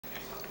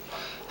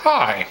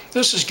Hi,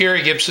 this is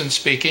Gary Gibson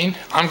speaking.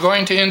 I'm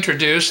going to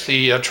introduce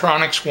the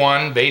TRONIX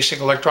 1 Basic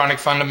Electronic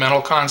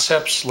Fundamental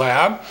Concepts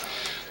Lab.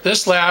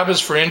 This lab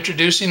is for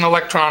introducing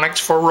electronics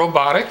for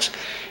robotics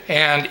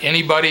and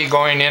anybody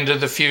going into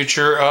the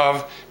future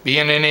of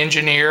being an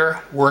engineer,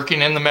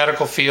 working in the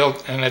medical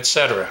field, and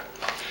etc.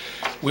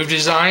 We've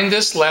designed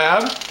this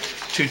lab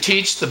to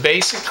teach the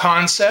basic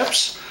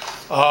concepts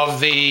of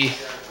the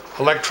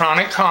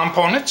electronic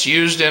components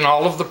used in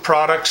all of the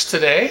products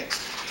today.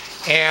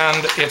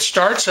 And it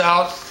starts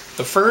out,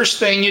 the first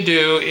thing you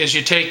do is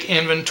you take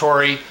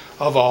inventory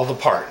of all the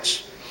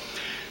parts.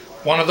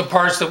 One of the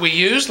parts that we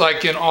use,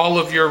 like in all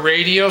of your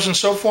radios and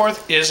so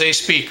forth, is a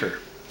speaker.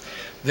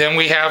 Then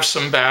we have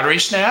some battery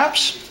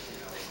snaps,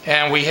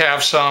 and we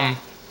have some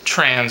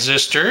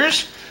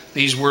transistors.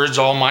 These words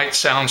all might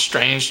sound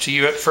strange to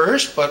you at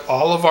first, but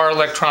all of our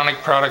electronic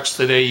products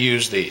today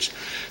use these.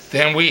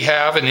 Then we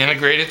have an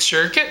integrated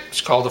circuit.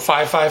 It's called the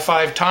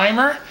 555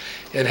 timer.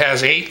 It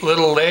has 8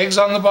 little legs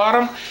on the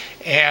bottom,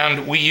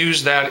 and we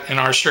use that in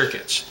our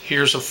circuits.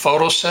 Here's a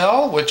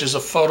photocell, which is a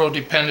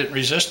photo-dependent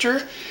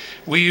resistor.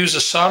 We use a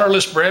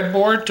solderless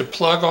breadboard to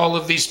plug all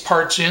of these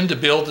parts in to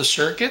build the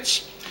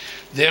circuits.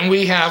 Then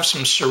we have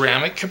some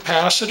ceramic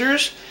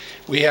capacitors.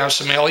 We have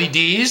some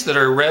LEDs that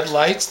are red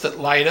lights that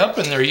light up,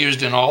 and they're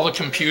used in all the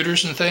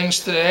computers and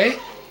things today.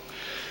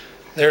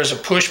 There's a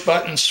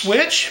push-button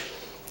switch.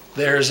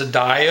 There's a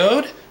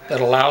diode that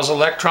allows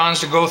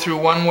electrons to go through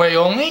one way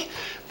only.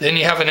 Then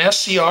you have an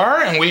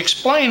SCR, and we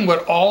explain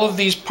what all of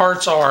these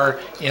parts are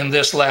in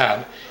this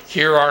lab.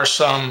 Here are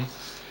some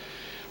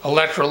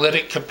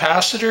electrolytic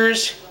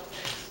capacitors,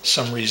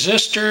 some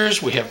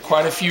resistors. We have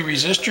quite a few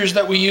resistors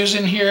that we use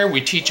in here.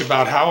 We teach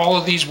about how all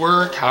of these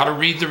work, how to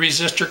read the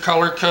resistor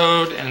color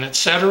code, and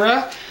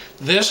etc.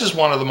 This is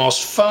one of the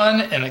most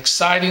fun and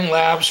exciting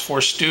labs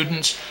for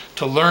students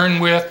to learn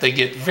with. They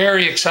get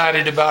very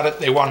excited about it.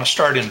 They want to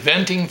start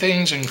inventing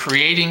things and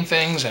creating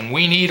things, and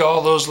we need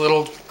all those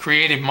little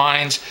creative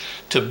minds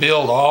to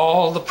build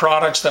all the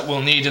products that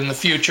we'll need in the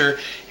future,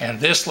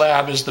 and this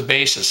lab is the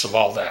basis of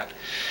all that.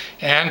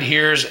 And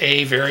here's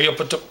a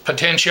variable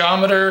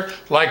potentiometer,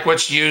 like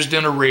what's used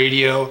in a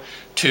radio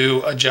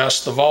to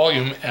adjust the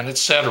volume and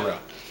etc.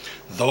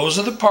 Those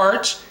are the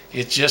parts.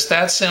 It's just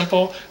that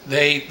simple.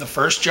 The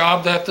first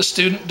job that the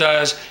student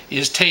does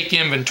is take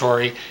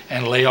inventory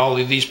and lay all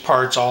of these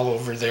parts all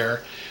over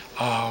their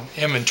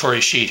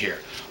inventory sheet here.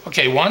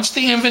 Okay, once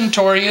the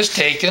inventory is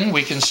taken,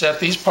 we can set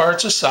these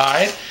parts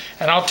aside,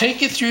 and I'll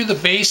take you through the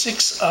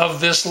basics of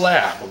this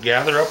lab. We'll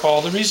gather up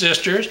all the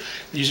resistors.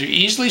 These are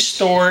easily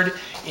stored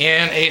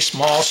in a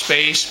small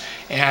space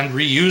and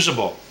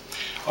reusable.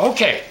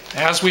 Okay,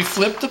 as we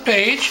flip the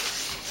page,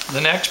 the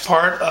next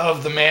part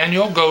of the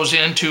manual goes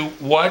into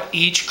what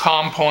each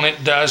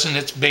component does in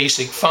its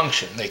basic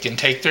function. They can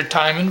take their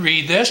time and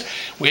read this.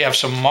 We have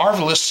some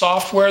marvelous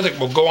software that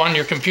will go on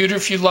your computer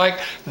if you'd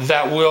like,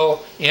 that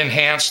will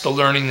enhance the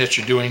learning that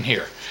you're doing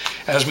here.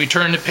 As we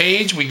turn the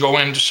page, we go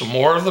into some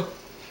more of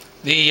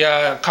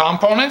the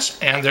components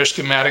and their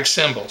schematic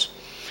symbols.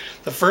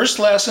 The first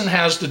lesson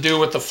has to do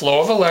with the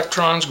flow of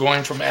electrons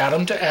going from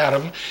atom to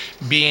atom,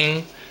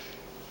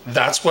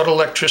 that's what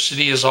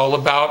electricity is all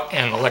about,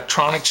 and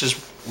electronics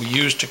is we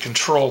use to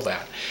control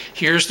that.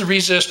 Here's the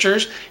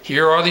resistors.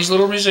 Here are these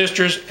little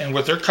resistors and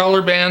with their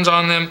color bands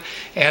on them,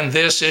 and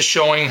this is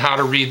showing how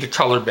to read the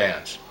color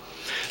bands.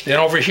 Then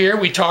over here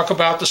we talk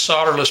about the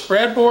solderless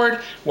breadboard,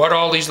 what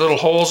all these little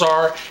holes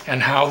are,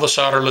 and how the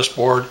solderless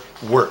board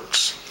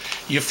works.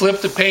 You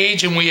flip the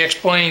page and we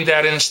explain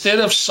that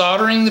instead of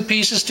soldering the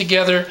pieces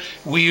together,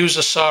 we use a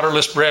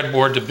solderless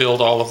breadboard to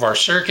build all of our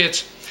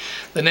circuits.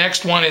 The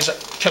next one is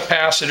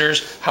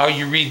capacitors, how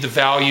you read the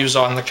values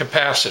on the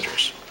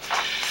capacitors.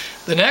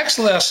 The next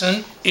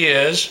lesson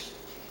is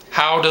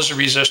how does a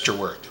resistor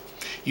work.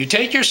 You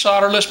take your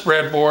solderless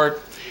breadboard,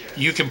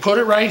 you can put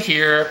it right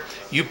here,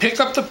 you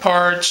pick up the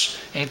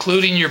parts,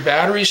 including your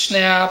battery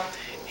snap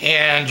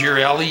and your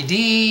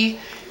LED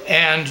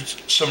and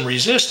some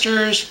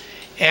resistors,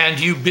 and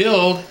you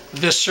build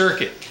this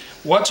circuit.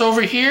 What's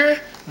over here?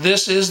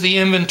 This is the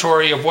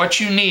inventory of what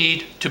you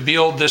need to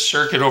build this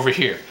circuit over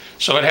here.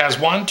 So it has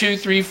 1, 2,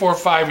 3, 4,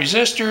 5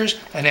 resistors,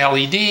 an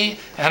LED,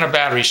 and a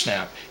battery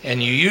snap.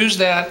 And you use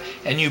that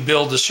and you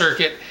build the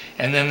circuit.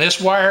 And then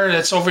this wire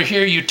that's over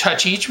here, you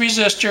touch each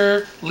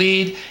resistor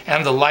lead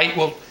and the light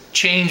will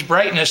change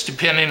brightness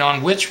depending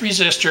on which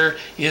resistor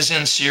is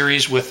in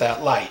series with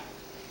that light.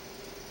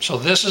 So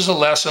this is a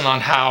lesson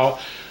on how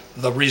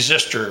the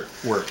resistor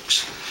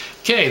works.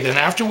 Okay, then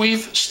after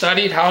we've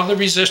studied how the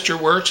resistor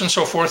works and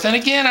so forth, and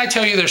again I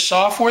tell you there's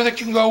software that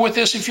can go with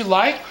this if you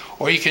like,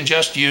 or you can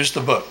just use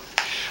the book.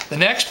 The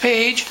next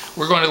page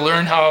we're going to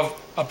learn how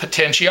a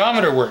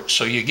potentiometer works.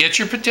 So you get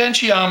your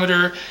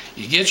potentiometer,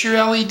 you get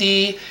your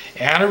LED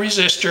and a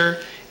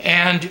resistor,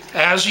 and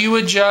as you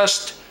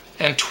adjust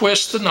and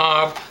twist the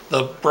knob,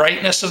 the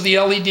brightness of the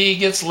LED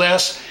gets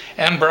less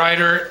and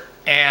brighter,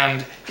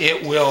 and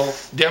it will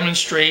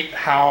demonstrate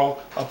how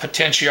a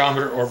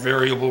potentiometer or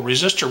variable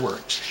resistor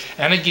works.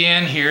 And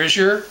again, here's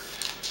your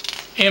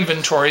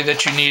inventory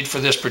that you need for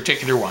this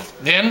particular one.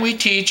 Then we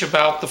teach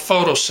about the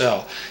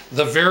photocell,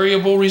 the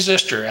variable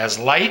resistor. As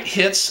light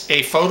hits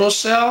a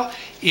photocell,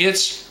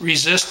 its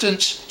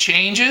resistance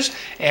changes,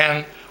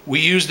 and we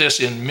use this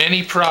in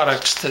many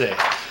products today.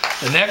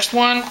 The next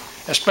one,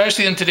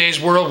 especially in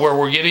today's world where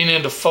we're getting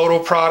into photo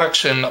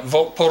products and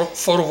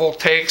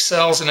photovoltaic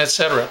cells and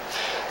etc.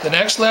 The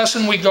next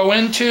lesson we go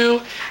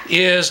into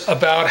is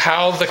about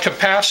how the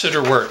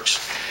capacitor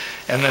works.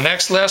 And the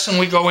next lesson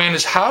we go in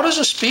is how does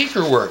a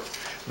speaker work?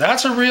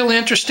 That's a real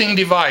interesting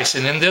device,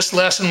 and in this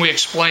lesson we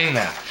explain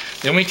that.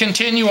 Then we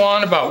continue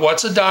on about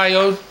what's a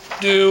diode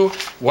do,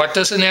 what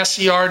does an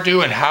SCR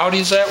do, and how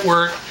does that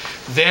work.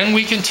 Then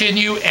we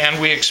continue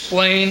and we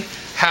explain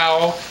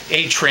how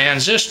a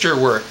transistor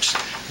works.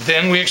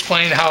 Then we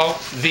explain how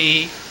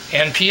the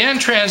NPN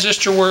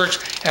transistor works,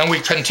 and we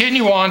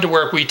continue on to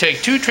where we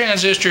take two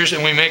transistors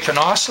and we make an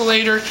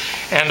oscillator.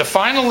 And the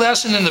final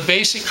lesson in the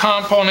basic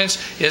components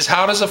is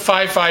how does a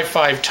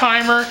 555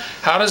 timer,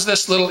 how does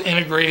this little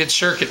integrated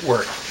circuit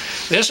work.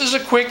 This is a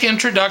quick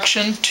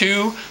introduction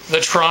to the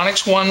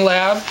TRONIX 1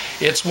 lab.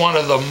 It's one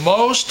of the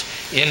most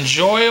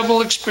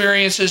enjoyable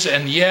experiences,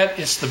 and yet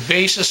it's the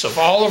basis of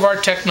all of our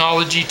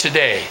technology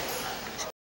today.